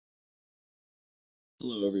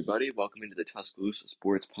Hello, everybody. Welcome into the Tuscaloosa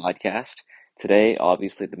Sports Podcast. Today,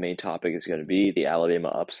 obviously, the main topic is going to be the Alabama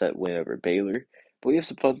upset win over Baylor. But we have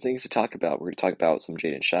some fun things to talk about. We're going to talk about some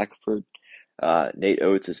Jaden Shackelford, Nate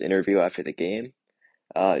Oates' interview after the game.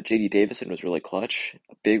 JD Davison was really clutch.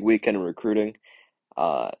 A big weekend in recruiting.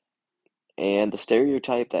 Uh, and the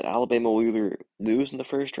stereotype that Alabama will either lose in the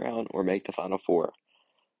first round or make the Final Four.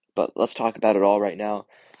 But let's talk about it all right now.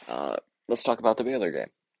 Uh, let's talk about the Baylor game.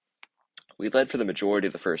 We led for the majority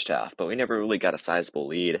of the first half, but we never really got a sizable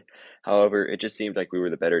lead. However, it just seemed like we were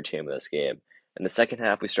the better team in this game. In the second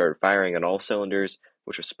half, we started firing on all cylinders,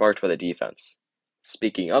 which was sparked by the defense.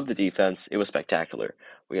 Speaking of the defense, it was spectacular.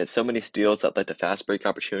 We had so many steals that led to fast break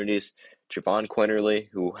opportunities. Javon Quinterly,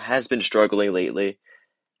 who has been struggling lately,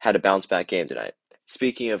 had a bounce back game tonight.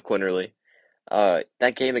 Speaking of Quinterly,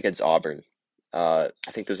 that game against Auburn, I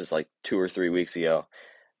think this was like 2 or 3 weeks ago.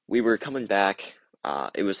 We were coming back.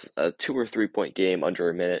 It was a 2 or 3 point game under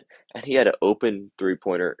a minute, and he had an open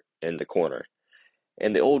three-pointer in the corner.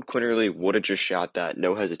 And the old Quinterly would have just shot that,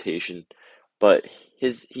 no hesitation. But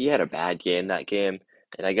he had a bad game that game,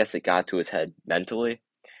 and I guess it got to his head mentally.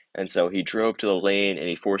 And so he drove to the lane and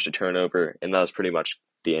he forced a turnover, and that was pretty much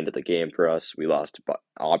the end of the game for us. We lost to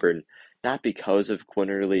Auburn, not because of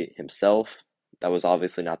Quinterly himself. That was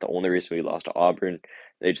obviously not the only reason we lost to Auburn.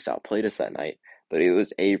 They just outplayed us that night, but it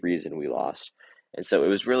was a reason we lost. And so it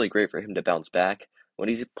was really great for him to bounce back. When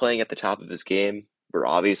he's playing at the top of his game, we're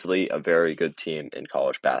obviously a very good team in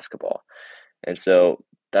college basketball. And so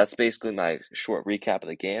that's basically my short recap of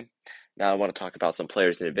the game. Now I want to talk about some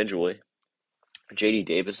players individually. JD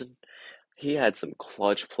Davison, he had some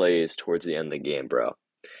clutch plays towards the end of the game, bro.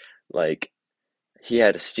 Like, he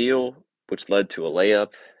had a steal, which led to a layup,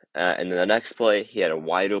 and then the next play, he had a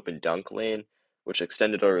wide open dunk lane, which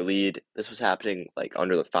extended our lead. This was happening like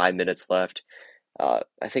under the 5 minutes left.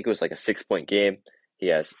 I think it was like a 6 point game. He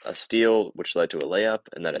has a steal, which led to a layup,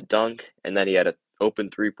 and then a dunk, and then he had an open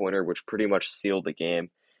three-pointer, which pretty much sealed the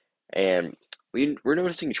game. And we're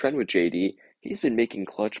noticing a trend with JD. He's been making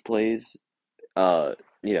clutch plays uh,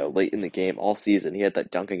 late in the game all season. He had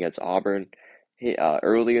that dunk against Auburn.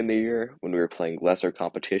 Early in the year when we were playing lesser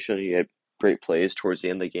competition, he had great plays towards the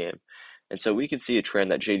end of the game. And so we can see a trend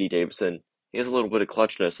that JD Davison, he has a little bit of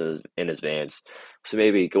clutchness in his veins. So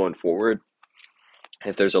maybe going forward,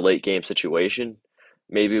 if there's a late game situation,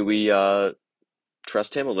 maybe we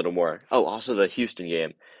trust him a little more. Oh, also the Houston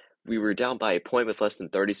game. We were down by a point with less than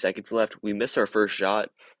 30 seconds left. We missed our first shot,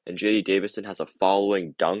 and JD Davison has a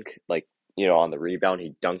following dunk, like, on the rebound.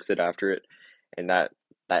 He dunks it after it, and that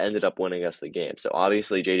ended up winning us the game. So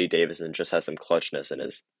obviously JD Davison just has some clutchness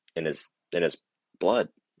in his blood.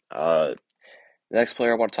 The next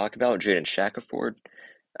player I want to talk about, Jaden Shackelford.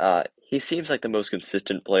 He seems like the most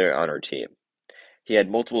consistent player on our team. He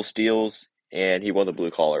had multiple steals, and he won the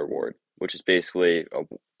Blue Collar Award, which is basically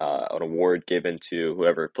an award given to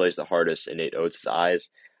whoever plays the hardest in Nate Oates' eyes.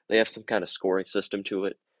 They have some kind of scoring system to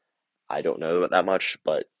it. I don't know that much,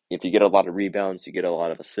 but if you get a lot of rebounds, you get a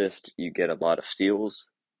lot of assists, you get a lot of steals,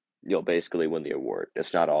 you'll basically win the award.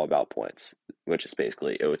 It's not all about points, which is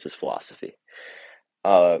basically Oates' philosophy.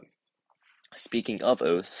 Uh, Speaking of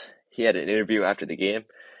Oates, he had an interview after the game.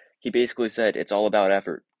 He basically said it's all about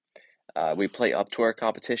effort. We play up to our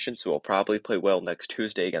competition, so we'll probably play well next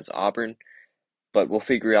Tuesday against Auburn, but we'll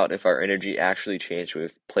figure out if our energy actually changed when we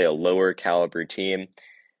play a lower caliber team.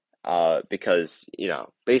 Because,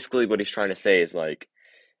 basically what he's trying to say is like,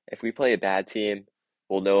 if we play a bad team,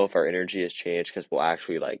 we'll know if our energy has changed because we'll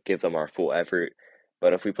actually like give them our full effort.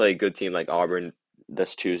 But if we play a good team like Auburn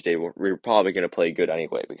this Tuesday, we're probably going to play good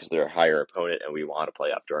anyway because they're a higher opponent and we want to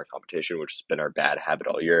play up to our competition, which has been our bad habit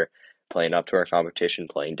all year. Playing up to our competition,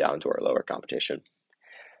 playing down to our lower competition.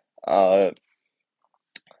 Uh,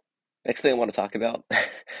 Next thing I want to talk about,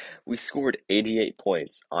 we scored 88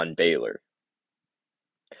 points on Baylor.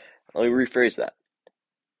 Let me rephrase that.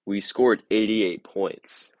 We scored 88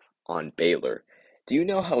 points on Baylor. Do you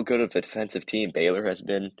know how good of a defensive team Baylor has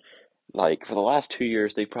been? Like, for the last 2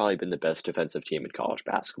 years, they've probably been the best defensive team in college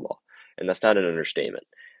basketball. And that's not an understatement.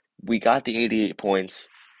 We got the 88 points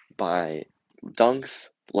by dunks,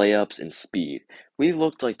 layups, and speed. We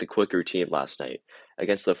looked like the quicker team last night.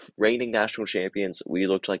 Against the reigning national champions, we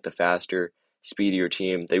looked like the faster, speedier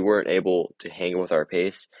team. They weren't able to hang with our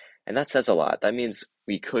pace, and that says a lot. That means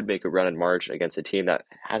we could make a run in March against a team that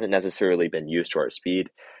hasn't necessarily been used to our speed.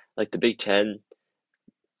 Like the Big Ten,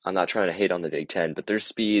 I'm not trying to hate on the Big Ten, but their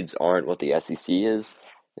speeds aren't what the SEC is.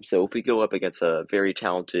 And so if we go up against a very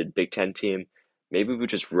talented Big Ten team, maybe we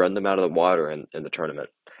just run them out of the water in the tournament.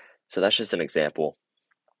 So that's just an example.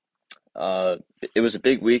 It was a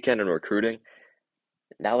big weekend in recruiting.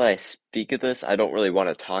 Now that I speak of this, I don't really want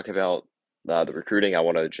to talk about the recruiting. I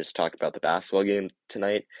want to just talk about the basketball game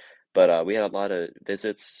tonight. But we had a lot of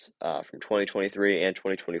visits from 2023 and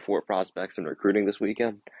 2024 prospects and recruiting this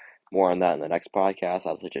weekend. More on that in the next podcast,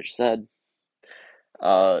 as I just said.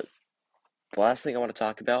 Uh, the last thing I want to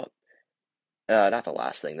talk about, not the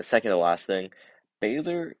last thing, the second to last thing,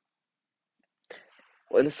 Baylor.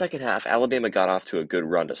 Well, in the second half, Alabama got off to a good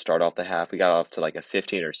run to start off the half. We got off to like a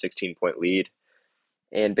 15 or 16 point lead.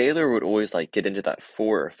 And Baylor would always like get into that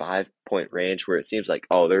 4 or 5 point range where it seems like,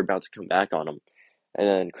 oh, they're about to come back on them. And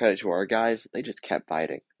then credit to our guys, they just kept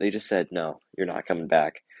fighting. They just said, no, you're not coming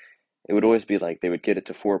back. It would always be like they would get it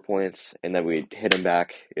to 4 points, and then we'd hit them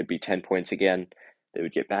back. It'd be 10 points again. They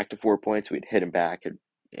would get back to 4 points. We'd hit them back.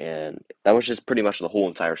 And that was just pretty much the whole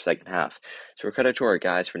entire second half. So credit to our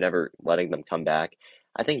guys for never letting them come back.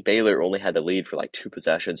 I think Baylor only had the lead for like 2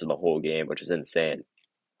 possessions in the whole game, which is insane.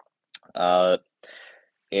 Uh,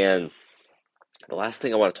 and the last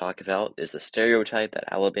thing I want to talk about is the stereotype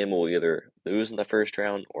that Alabama will either lose in the first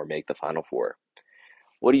round or make the Final Four.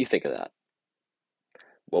 What do you think of that?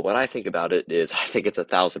 Well, what I think about it is I think it's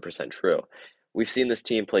 1,000% true. We've seen this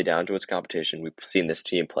team play down to its competition. We've seen this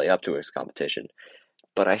team play up to its competition.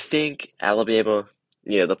 But I think Alabama,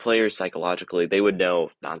 the players psychologically, they would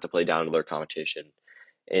know not to play down to their competition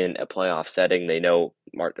in a playoff setting. They know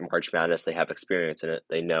March Madness, they have experience in it.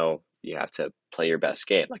 They know you have to play your best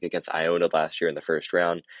game. Like against Iona last year in the first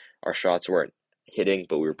round, our shots weren't hitting,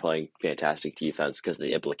 but we were playing fantastic defense because of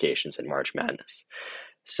the implications in March Madness.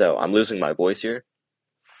 So I'm losing my voice here.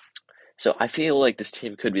 So I feel like this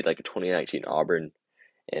team could be like a 2019 Auburn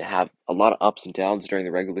and have a lot of ups and downs during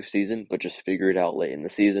the regular season, but just figure it out late in the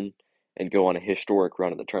season and go on a historic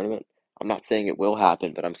run in the tournament. I'm not saying it will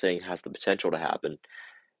happen, but I'm saying it has the potential to happen.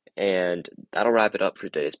 And that'll wrap it up for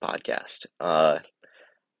today's podcast.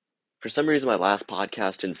 For some reason, my last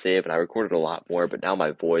podcast didn't save, and I recorded a lot more, but now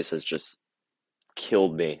my voice has just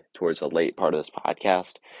killed me towards the late part of this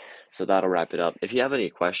podcast. So that'll wrap it up. If you have any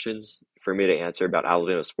questions for me to answer about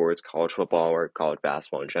Alabama sports, college football, or college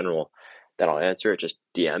basketball in general, then I'll answer it. Just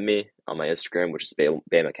DM me on my Instagram, which is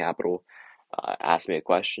Bama Capital. Ask me a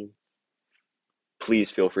question. Please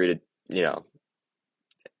feel free to,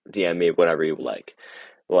 DM me whatever you like.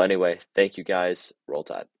 Well, anyway, thank you guys. Roll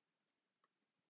Tide.